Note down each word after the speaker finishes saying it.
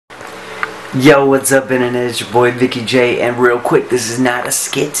Yo, what's up, internet? It's your boy Vicky J, and real quick, this is not a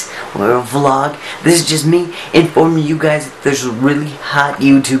skit or a vlog. This is just me informing you guys that there's a really hot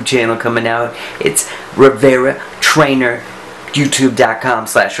YouTube channel coming out. It's Rivera Trainer.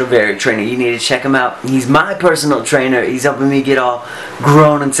 YouTube.com/Rivera Trainer. You need to check him out. He's my personal trainer. He's helping me get all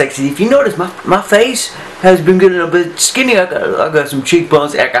grown and sexy. If you notice, my face has been getting a bit skinny. I got some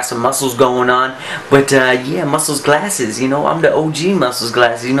cheekbones. I got some muscles going on. But yeah, muscles glasses. You know, I'm the OG muscles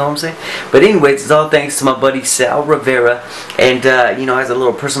glasses. You know what I'm saying? But anyways, it's all thanks to my buddy Sal Rivera. And you know, as a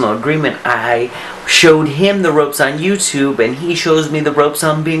little personal agreement, I showed him the ropes on YouTube, and he shows me the ropes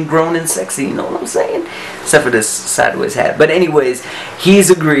on being grown and sexy. You know what I'm saying? Except for this sideways hat. But anyways,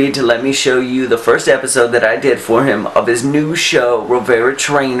 he's agreed to let me show you the first episode that I did for him of his new show, Rivera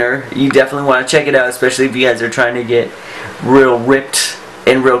Trainer. You definitely want to check it out, especially if you guys are trying to get real ripped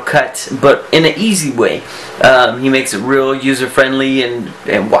and real cut, but in an easy way. He makes it real user-friendly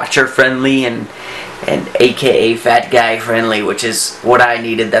and watcher-friendly and aka fat guy friendly, which is what I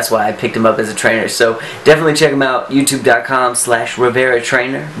needed. That's why I picked him up as a trainer. So definitely check him out, youtube.com/Rivera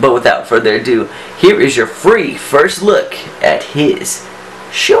Trainer. But without further ado, here is your free first look at his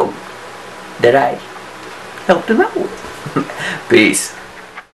show that I helped him out with. Peace.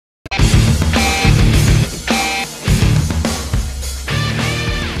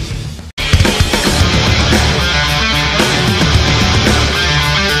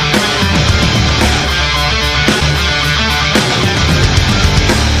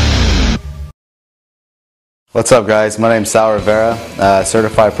 What's up, guys? My name's Sal Rivera,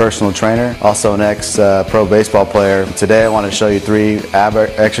 certified personal trainer, also an ex-pro baseball player. Today I want to show you 3 ab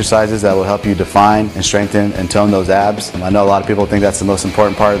exercises that will help you define and strengthen and tone those abs. I know a lot of people think that's the most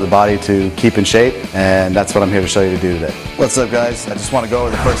important part of the body to keep in shape, and that's what I'm here to show you to do today. What's up, guys? I just want to go over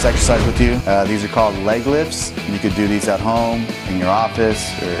the first exercise with you. These are called leg lifts. You could do these at home, in your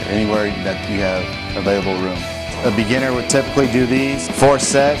office, or anywhere that you have available room. A beginner would typically do these 4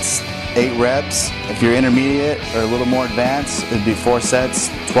 sets, 8 reps. If you're intermediate or a little more advanced, it'd be 4 sets,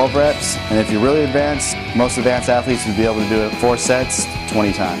 12 reps. And if you're really advanced, most advanced athletes would be able to do it 4 sets,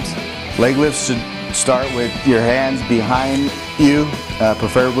 20 times. Leg lifts should start with your hands behind you,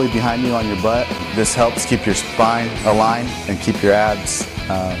 preferably behind you on your butt. This helps keep your spine aligned and keep your abs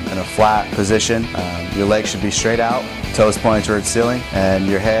in a flat position. Your legs should be straight out, toes pointing towards the ceiling, and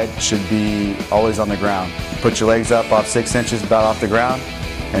your head should be always on the ground. Put your legs up off 6 inches, about off the ground,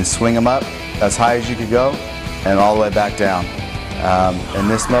 and swing them up as high as you could go and all the way back down. In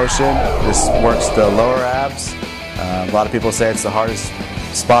this motion, this works the lower abs. A lot of people say it's the hardest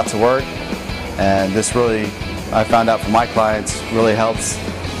spot to work, and this really, I found out from my clients, really helps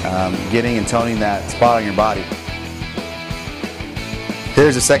getting and toning that spot on your body.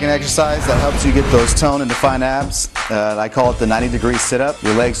 Here's a second exercise that helps you get those toned and defined abs. I call it the 90-degree sit-up.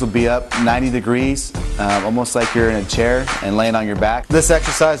 Your legs will be up 90 degrees, almost like you're in a chair and laying on your back. This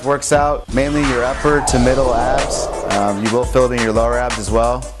exercise works out mainly your upper to middle abs. You will feel it in your lower abs as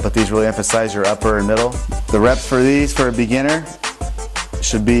well, but these really emphasize your upper and middle. The reps for these for a beginner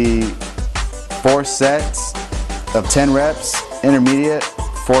should be 4 sets of 10 reps, intermediate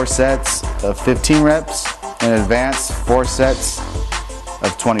 4 sets of 15 reps, and advanced 4 sets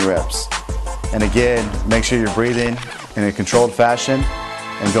of 20 reps. And again, make sure you're breathing in a controlled fashion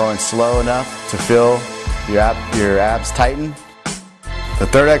and going slow enough to feel your abs tighten. The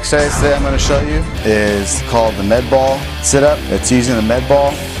third exercise that I'm going to show you is called the med ball sit-up. It's using the med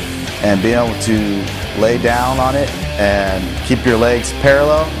ball and being able to lay down on it and keep your legs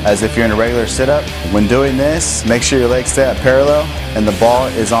parallel as if you're in a regular sit-up. When doing this, make sure your legs stay at parallel and the ball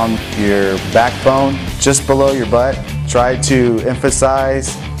is on your backbone just below your butt. Try to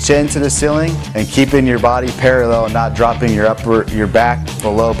emphasize chin to the ceiling and keeping your body parallel and not dropping your back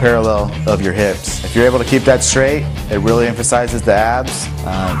below parallel of your hips. If you're able to keep that straight, it really emphasizes the abs,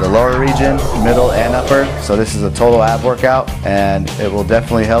 the lower region, middle and upper. So this is a total ab workout, and it will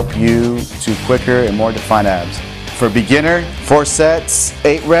definitely help you to quicker and more defined abs. For beginner, 4 sets,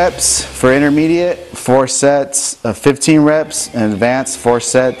 8 reps. For intermediate, 4 sets of 15 reps, and advanced 4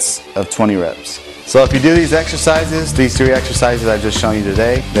 sets of 20 reps. So if you do these exercises, these 3 exercises I've just shown you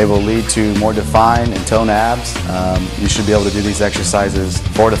today, they will lead to more defined and toned abs. You should be able to do these exercises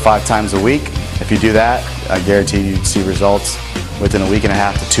 4 to 5 times a week. If you do that, I guarantee you'd see results within a week and a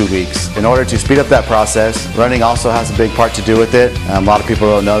half to 2 weeks. In order to speed up that process, running also has a big part to do with it. A lot of people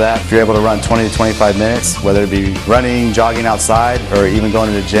don't know that. If you're able to run 20 to 25 minutes, whether it be running, jogging outside, or even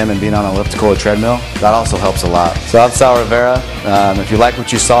going to the gym and being on an elliptical or treadmill, that also helps a lot. So I'm Sal Rivera. If you like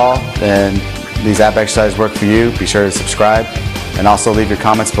what you saw and these ab exercises work for you, be sure to subscribe and also leave your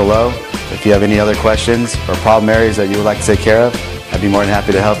comments below. If you have any other questions or problem areas that you would like to take care of, I'd be more than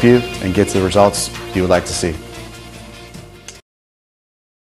happy to help you and get to the results you would like to see.